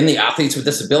was in the Athletes with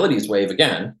Disabilities wave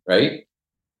again, right?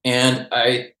 And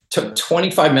I took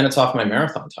 25 minutes off my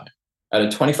marathon time. I had a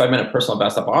 25-minute personal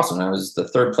best at Boston. I was the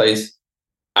third place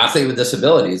athlete with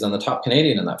disabilities and the top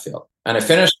Canadian in that field. And I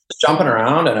finished jumping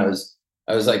around, and I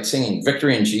was like singing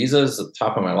 "Victory in Jesus" at the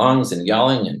top of my lungs and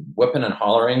yelling and whipping and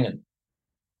hollering.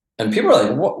 And people were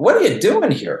like, what are you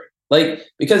doing here? Like,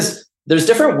 because there's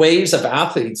different waves of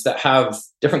athletes that have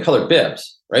different colored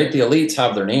bibs, right? The elites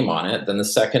have their name on it. Then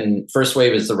the first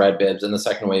wave is the red bibs. And the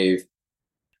second wave,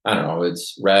 I don't know,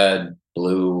 it's red,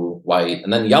 blue, white,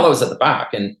 and then yellow is at the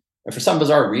back. And for some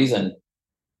bizarre reason,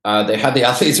 they had the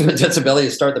athletes with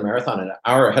disabilities start the marathon an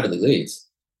hour ahead of the elites.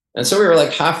 And so we were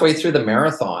like halfway through the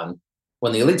marathon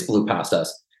when the elites blew past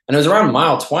us. And it was around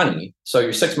mile 20. So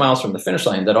you're 6 miles from the finish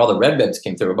line that all the red bibs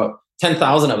came through. About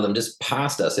 10,000 of them just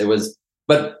passed us. It was,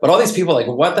 but all these people like,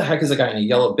 what the heck is a guy in a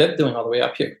yellow bib doing all the way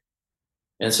up here?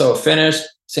 And so finished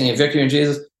singing "Victory in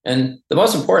Jesus." And the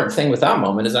most important thing with that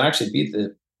moment is I actually beat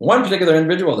the one particular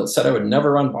individual that said I would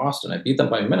never run Boston. I beat them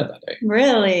by a minute that day.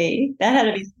 Really? That had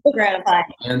to be so gratifying.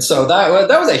 And so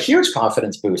that was a huge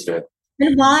confidence booster.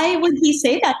 And why would he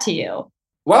say that to you?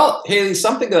 Well, Haley,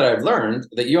 something that I've learned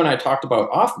that you and I talked about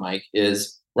off mic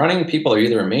is running people are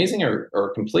either amazing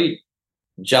or complete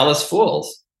jealous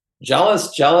fools.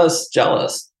 Jealous. Do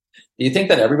you think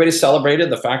that everybody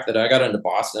celebrated the fact that I got into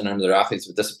Boston under their Athletes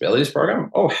with Disabilities program?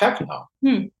 Oh, heck no.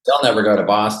 They'll never go to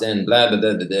Boston, blah, blah,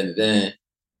 blah, blah, blah, blah.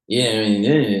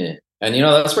 Yeah. And,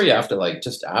 that's where you have to like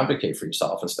just advocate for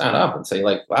yourself and stand up and say,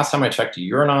 like, last time I checked,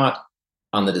 you're not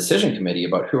on the decision committee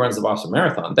about who runs the Boston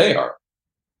Marathon. They are.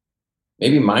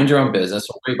 Maybe mind your own business.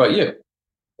 Don't worry about you.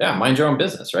 Yeah, mind your own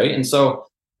business, right? And so,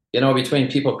 between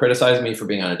people criticizing me for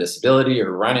being on a disability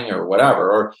or running or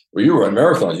whatever, or well, you run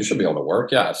marathons, you should be able to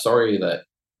work. Yeah, sorry that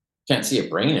can't see a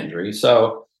brain injury.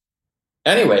 So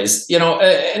anyways,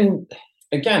 and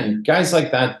again, guys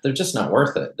like that, they're just not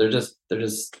worth it. They're just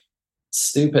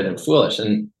stupid and foolish.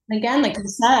 And again, like you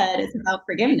said, it's about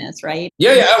forgiveness, right?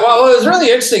 Yeah. Well, it was really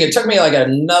interesting. It took me like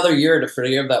another year to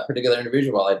forgive that particular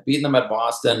individual. I'd beaten them at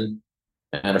Boston,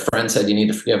 and a friend said, you need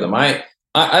to forgive them.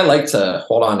 I like to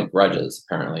hold on to grudges,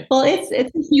 apparently. Well, it's a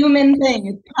human thing.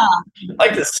 It's tough. I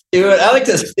like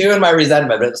to stew in my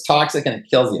resentment, but it's toxic and it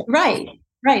kills you. Right.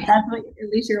 That's what, at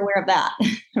least you're aware of that,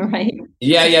 right?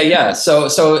 Yeah. So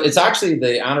it's actually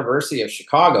the anniversary of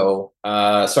Chicago.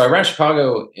 So I ran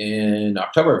Chicago in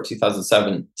October of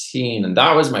 2017, and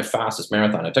that was my fastest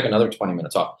marathon. I took another 20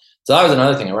 minutes off. So that was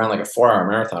another thing. I ran like a 4-hour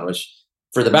marathon, which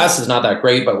for the best is not that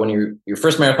great, but when your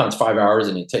first marathon is 5 hours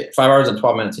and you take 5 hours and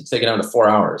 12 minutes, you take it down to 4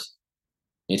 hours.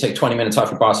 And you take 20 minutes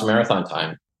off your Boston Marathon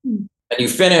time, and you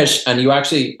finish. And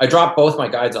I dropped both my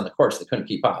guides on the course; they couldn't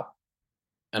keep up.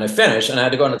 And I finished, and I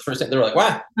had to go into the first thing. They were like,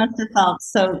 "Wow, must have felt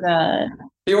so good."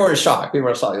 People were shocked. They're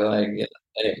like,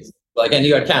 anyways, like, and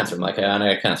you had cancer. I'm like, yeah, and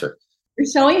I had cancer.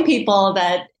 You're showing people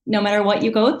that no matter what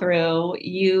you go through,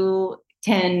 you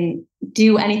can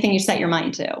do anything you set your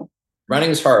mind to.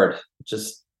 Running is hard.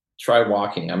 Just try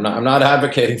walking. I'm not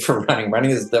advocating for running. Running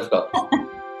is difficult.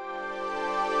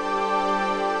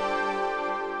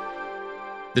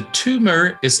 The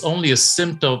tumor is only a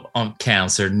symptom of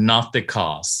cancer, not the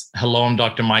cause. Hello, I'm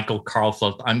Dr. Michael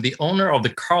Karlfeldt. I'm the owner of the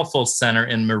Karlfeldt Center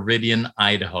in Meridian,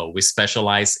 Idaho. We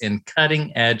specialize in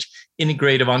cutting-edge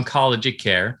integrative oncology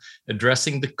care,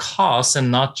 addressing the cause and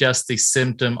not just the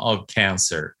symptom of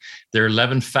cancer. There are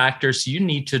 11 factors you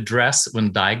need to address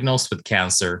when diagnosed with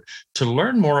cancer. To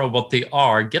learn more of what they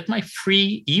are, get my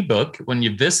free ebook when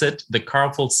you visit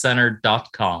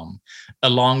thekarlfeldtcenter.com.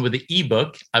 Along with the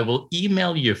ebook, I will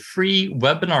email you a free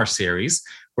webinar series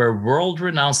where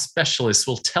world-renowned specialists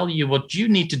will tell you what you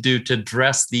need to do to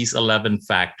address these 11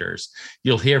 factors.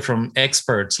 You'll hear from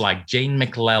experts like Jane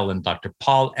McClellan, Dr.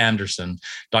 Paul Anderson,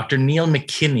 Dr. Neil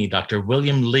McKinney, Dr.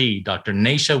 William Lee, Dr.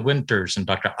 Nasha Winters, and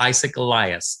Dr. Isaac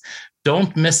Elias.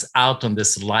 Don't miss out on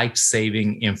this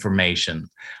life-saving information.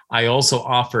 I also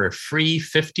offer a free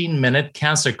 15-minute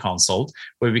cancer consult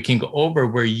where we can go over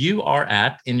where you are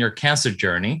at in your cancer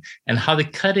journey and how the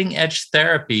cutting-edge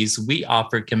therapies we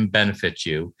offer can benefit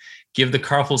you. Give the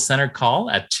Karlfeldt Center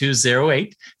call at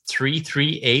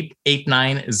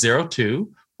 208-338-8902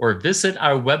 or visit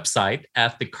our website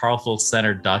at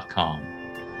thekarlfeldtcenter.com.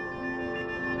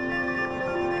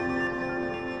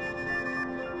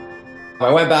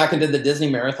 I went back and did the Disney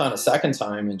Marathon a second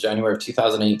time in January of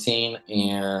 2018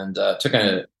 and took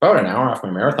about an hour off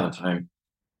my marathon time.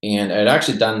 And I'd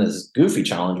actually done this goofy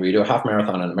challenge where you do a half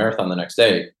marathon and a marathon the next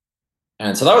day.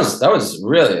 And so that was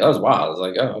wild. I was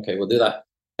like, oh, okay, we'll do that.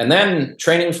 And then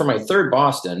training for my third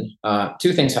Boston,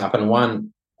 two things happened.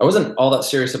 One, I wasn't all that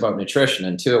serious about nutrition.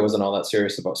 And two, I wasn't all that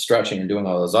serious about stretching and doing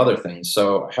all those other things.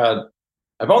 So I've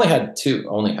had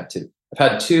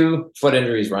two foot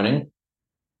injuries running,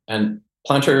 and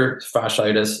plantar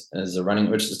fasciitis is a running,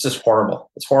 which is just horrible.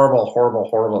 It's horrible, horrible,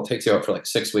 horrible. It takes you out for like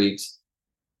 6 weeks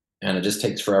and it just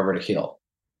takes forever to heal.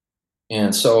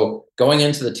 And so going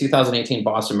into the 2018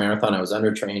 Boston Marathon, I was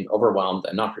undertrained, overwhelmed,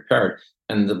 and not prepared.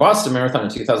 And the Boston Marathon in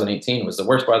 2018 was the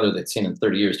worst weather they'd seen in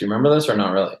 30 years. Do you remember this or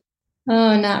not really?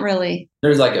 Oh, not really.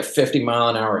 There's like a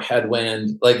 50-mile-an-hour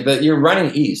headwind. You're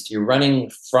running east. You're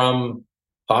running from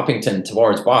Hopkinton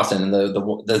towards Boston, and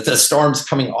the storm's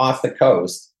coming off the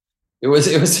coast. It was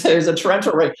a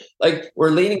torrential rain. Like,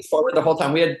 we're leaning forward the whole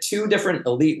time. We had two different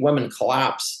elite women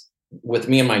collapse with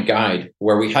me and my guide,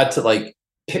 where we had to like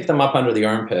pick them up under the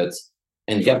armpits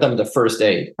and get them to first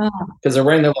aid because they're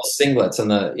wearing their little singlets, and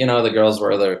the girls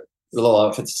wear their little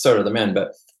outfits, sort of the men.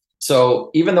 But so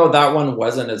even though that one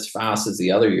wasn't as fast as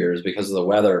the other years because of the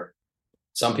weather,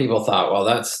 some people thought, well,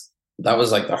 that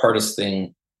was like the hardest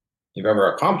thing you've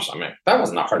ever accomplished. I mean, that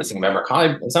wasn't the hardest thing I've ever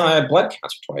accomplished. It's not, I had blood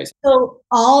cancer twice. So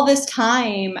all this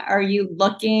time, are you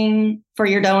looking for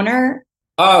your donor?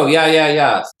 Oh,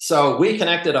 yeah. So we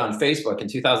connected on Facebook in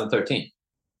 2013.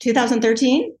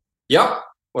 2013? Yep.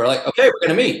 We're like, okay, we're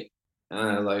going to meet. And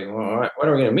I was like, well, when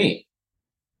are we going to meet?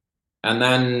 And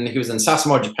then he was in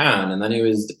Sasamo, Japan, and then he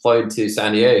was deployed to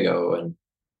San Diego. And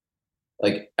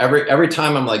like every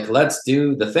time I'm like, let's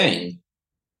do the thing.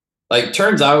 Like,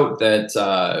 turns out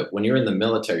that when you're in the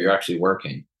military, you're actually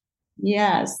working.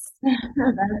 Yes, that's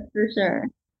for sure.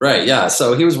 Right. Yeah.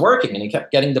 So he was working and he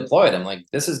kept getting deployed. I'm like,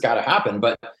 this has got to happen.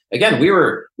 But again, we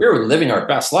were living our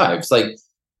best lives. Like,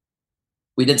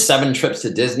 we did 7 trips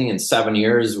to Disney in 7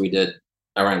 years. We did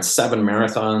around 7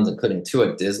 marathons, including 2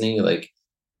 at Disney. Like,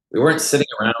 we weren't sitting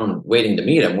around waiting to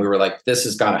meet him. We were like, this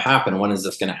has got to happen. When is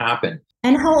this going to happen?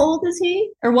 And how old is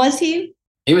he, or was he?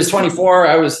 He was 24.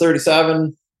 I was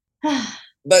 37.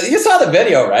 But you saw the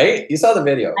video, right? You saw the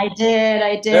video. I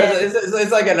did.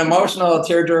 It's like an emotional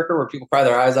tearjerker where people cry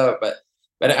their eyes out. But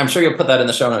I'm sure you'll put that in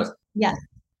the show notes. Yeah.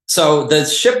 So the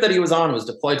ship that he was on was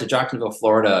deployed to Jacksonville,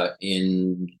 Florida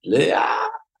in late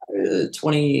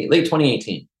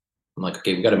 2018. I'm like,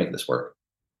 okay, we got to make this work.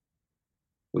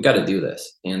 We got to do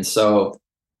this. And so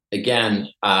again,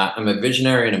 I'm a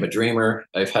visionary and I'm a dreamer.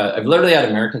 I've literally had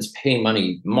Americans pay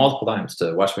money multiple times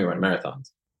to watch me run marathons.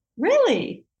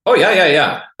 Really? Oh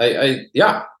yeah.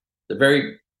 Yeah. They're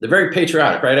very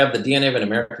patriotic, right? I have the DNA of an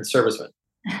American serviceman.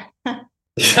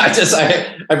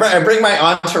 I bring my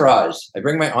entourage. I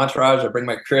bring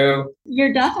my crew.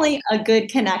 You're definitely a good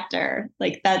connector.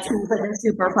 Like, that's like a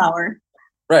superpower.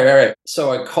 Right.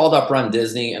 So I called up Run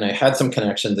Disney, and I had some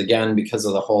connections again because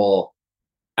of the whole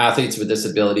athletes with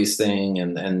disabilities thing.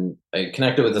 And I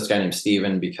connected with this guy named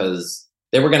Steven because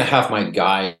they were going to have my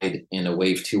guide in a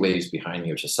wave 2 waves behind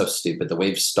me, which is so stupid. The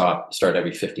waves start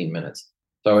every 15 minutes.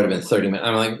 So it would have been 30 minutes.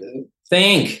 I'm like,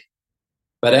 think.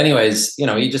 But anyways,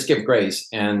 you just give grace.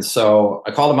 And so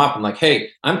I called him up. I'm like, hey,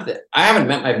 I've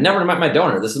never met my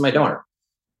donor. This is my donor.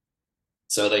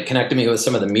 So they connected me with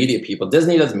some of the media people.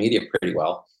 Disney does media pretty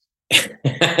well.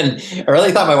 And I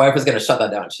really thought my wife was going to shut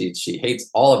that down. She hates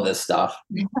all of this stuff.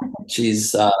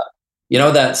 She's,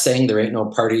 that saying, there ain't no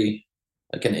party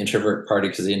like an introvert party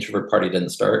because the introvert party didn't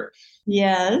start.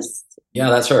 Yes. Yeah,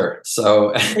 that's her.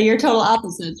 So you're total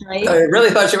opposites, right? I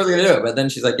really thought she was going to do it, but then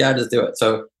she's like, yeah, just do it.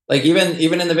 So like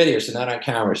even in the video, she's not on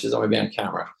camera. She's only being on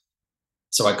camera.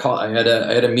 So I had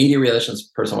a media relations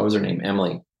person. What was her name?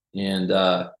 Emily. And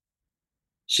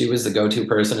she was the go-to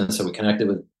person. And so we connected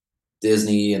with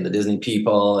Disney and the Disney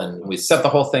people, and we set the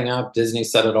whole thing up. Disney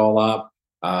set it all up.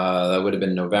 That would have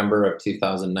been November of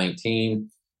 2019.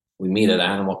 We meet at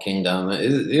Animal Kingdom.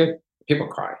 People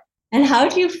cry. And how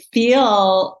did you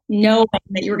feel knowing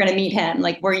that you were going to meet him?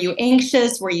 Like, were you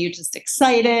anxious? Were you just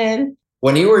excited?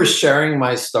 When you were sharing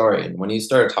my story and when you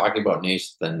started talking about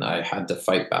Nathan, I had to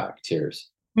fight back tears.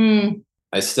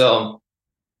 He's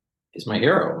my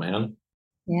hero, man.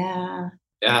 Yeah.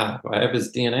 Yeah, I have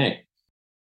his DNA.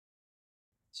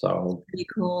 So pretty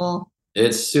cool.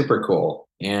 It's super cool.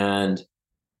 And,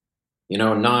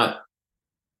 not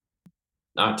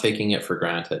taking it for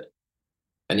granted.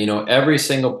 And, every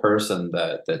single person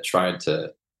that tried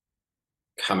to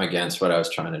come against what I was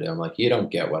trying to do, I'm like, you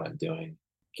don't get what I'm doing.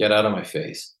 Get out of my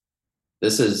face.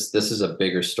 This is a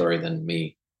bigger story than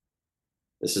me.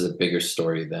 this is a bigger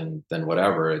story than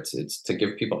whatever. It's to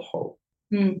give people hope.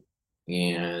 Mm.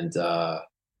 And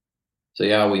so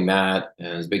yeah, we met, and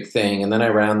it was a big thing. And then I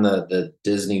ran the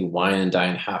Disney Wine and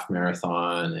Dine half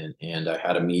marathon, and I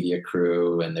had a media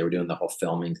crew, and they were doing the whole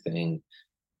filming thing.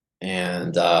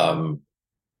 And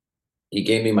he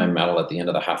gave me my medal at the end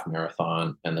of the half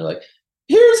marathon, and they're like,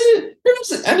 here's it,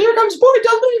 and here comes Boyd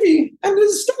Dunleavy, and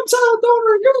his stem cell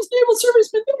donor, U.S. Naval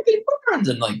Serviceman Nathan Burns,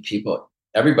 and like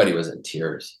everybody was in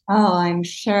tears. Oh, I'm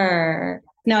sure.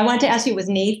 Now, I wanted to ask you, was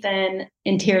Nathan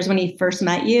in tears when he first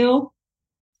met you?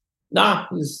 Nah,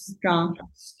 he's Strong.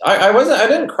 I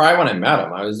didn't cry when I met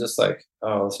him. I was just like,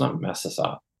 oh, let's not mess this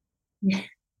up.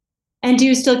 And do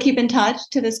you still keep in touch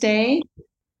to this day?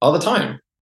 All the time.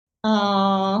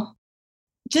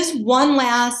 Just one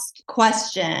last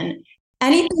question.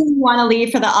 Anything you want to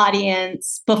leave for the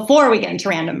audience before we get into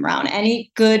random round?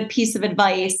 Any good piece of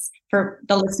advice for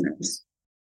the listeners?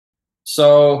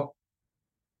 So,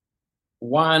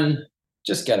 one,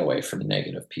 just get away from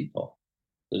negative people.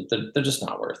 They're just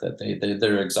not worth it.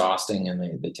 They're exhausting,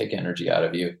 and they take energy out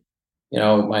of you. You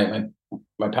know,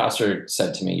 my pastor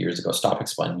said to me years ago, stop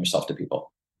explaining yourself to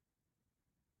people.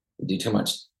 You do too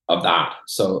much of that.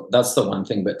 So that's the one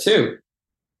thing. But two,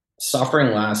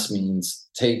 suffering less means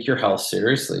take your health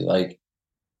seriously. Like,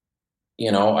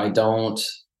 you know, I don't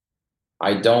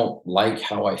like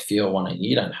how I feel when I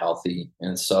eat unhealthy.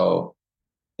 And so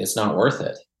it's not worth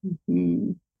it.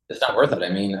 Mm-hmm. It's not worth it. I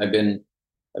mean, I've been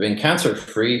cancer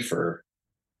free for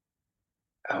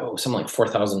something like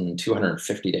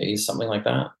 4,250 days, something like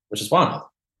that, which is wild.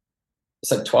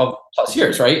 It's like 12 plus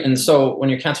years, right? And so when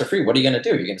you're cancer free, what are you going to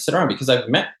do? You're going to sit around, because I've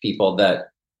met people that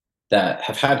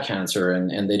have had cancer,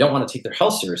 and they don't want to take their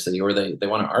health seriously, or they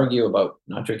want to argue about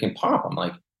not drinking pop. I'm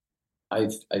like,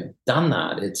 I've done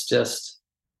that.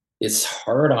 It's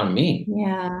hard on me.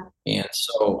 Yeah. And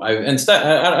so I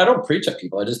don't preach at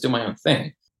people. I just do my own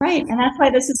thing. Right. And that's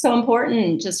why this is so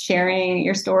important, just sharing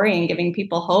your story and giving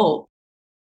people hope.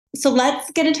 So let's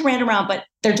get into random round, but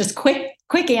they're just quick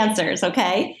answers,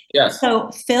 okay? Yes. So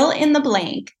fill in the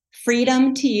blank.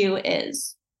 Freedom to you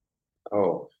is?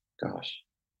 Oh, gosh.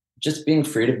 Just being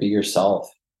free to be yourself,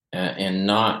 and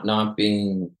not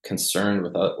being concerned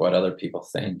with what other people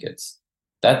think.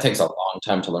 That takes a long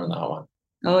time to learn that one.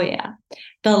 Oh, yeah.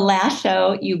 The last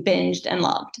show you binged and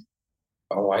loved?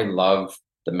 Oh, I love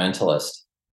The Mentalist.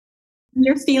 When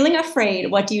you're feeling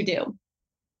afraid, what do you do?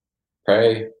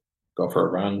 Pray, go for a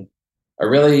run.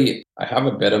 I have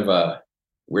a bit of a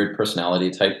weird personality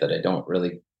type that I don't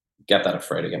really get that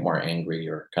afraid. I get more angry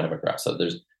or kind of aggressive.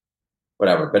 There's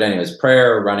whatever. But anyways,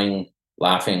 prayer, running,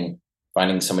 laughing,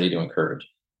 finding somebody to encourage.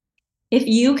 If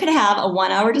you could have a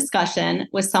 1-hour discussion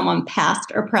with someone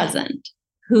past or present,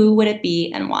 who would it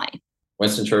be and why?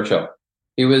 Winston Churchill.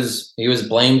 He was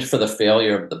blamed for the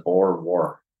failure of the Boer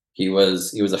War. He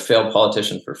was a failed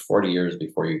politician for 40 years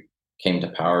before he came to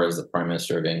power as the Prime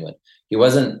Minister of England. He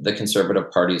wasn't the Conservative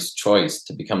Party's choice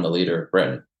to become the leader of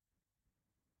Britain.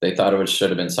 They thought it should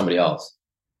have been somebody else.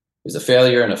 He was a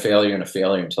failure and a failure and a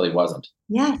failure until he wasn't.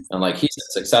 Yes. And like he said,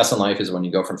 success in life is when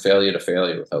you go from failure to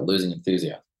failure without losing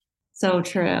enthusiasm. So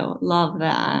true. Love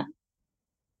that.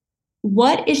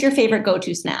 What is your favorite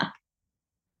go-to snack?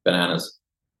 Bananas.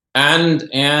 And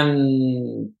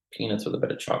peanuts with a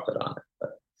bit of chocolate on it. But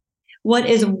what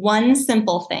is one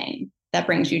simple thing that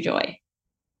brings you joy?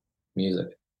 Music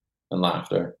and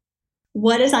laughter.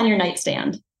 What is on your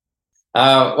nightstand?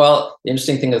 Well, the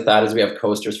interesting thing with that is we have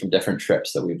coasters from different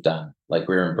trips that we've done. Like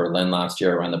we were in Berlin last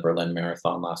year, ran the Berlin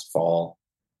Marathon last fall.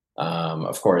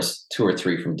 Of course, 2 or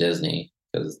 3 from Disney,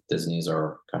 because Disney's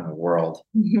our kind of world.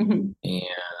 And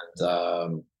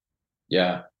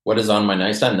yeah, what is on my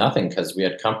nightstand? Nothing, because we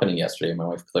had company yesterday. My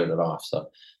wife cleared it off. So,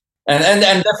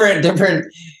 and different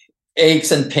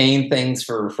aches and pain things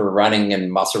for running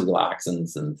and muscle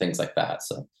relaxants and things like that.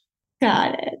 So,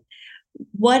 got it.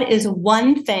 What is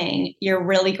one thing you're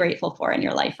really grateful for in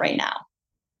your life right now?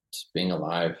 Just being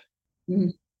alive. Mm-hmm.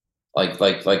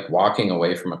 Like walking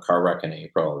away from a car wreck in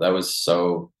April. That was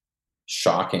so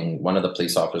shocking. One of the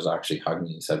police officers actually hugged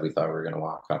me. He said, we thought we were going to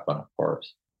walk up on a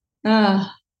corpse.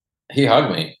 He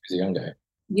hugged me. He's a young guy.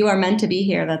 You are meant to be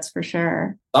here, that's for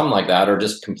sure. Something like that, or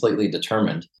just completely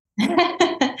determined.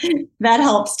 That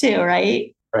helps too,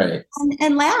 right? Right.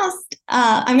 And last,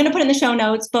 I'm going to put in the show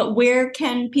notes, but where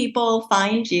can people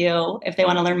find you if they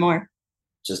want to learn more?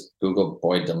 Just Google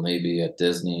Boyd Dunleavy at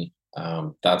Disney.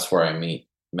 That's where I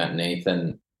met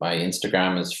Nathan. My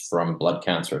Instagram is From Blood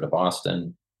Cancer to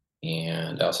Boston.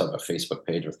 And I also have a Facebook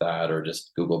page with that, or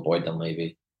just Google Boyd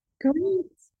Dunleavy. Great.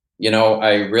 You know,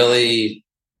 I really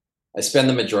I spend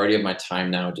the majority of my time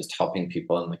now just helping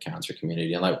people in the cancer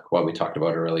community. And like what we talked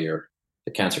about earlier,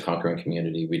 the Cancer Conquering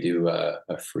community, we do a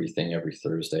free thing every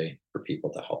Thursday for people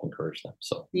to help encourage them.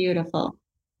 So beautiful.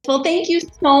 Well, thank you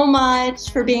so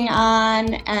much for being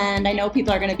on. And I know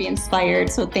people are going to be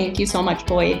inspired. So thank you so much,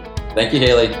 Boyd. Thank you,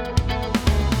 Haley.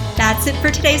 That's it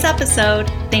for today's episode.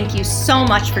 Thank you so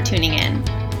much for tuning in.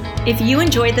 If you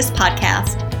enjoyed this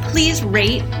podcast, please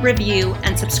rate, review,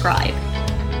 and subscribe.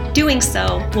 Doing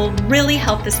so will really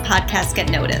help this podcast get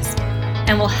noticed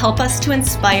and will help us to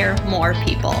inspire more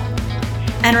people.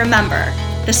 And remember,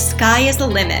 the sky is the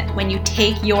limit when you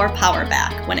take your power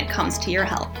back when it comes to your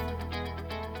health.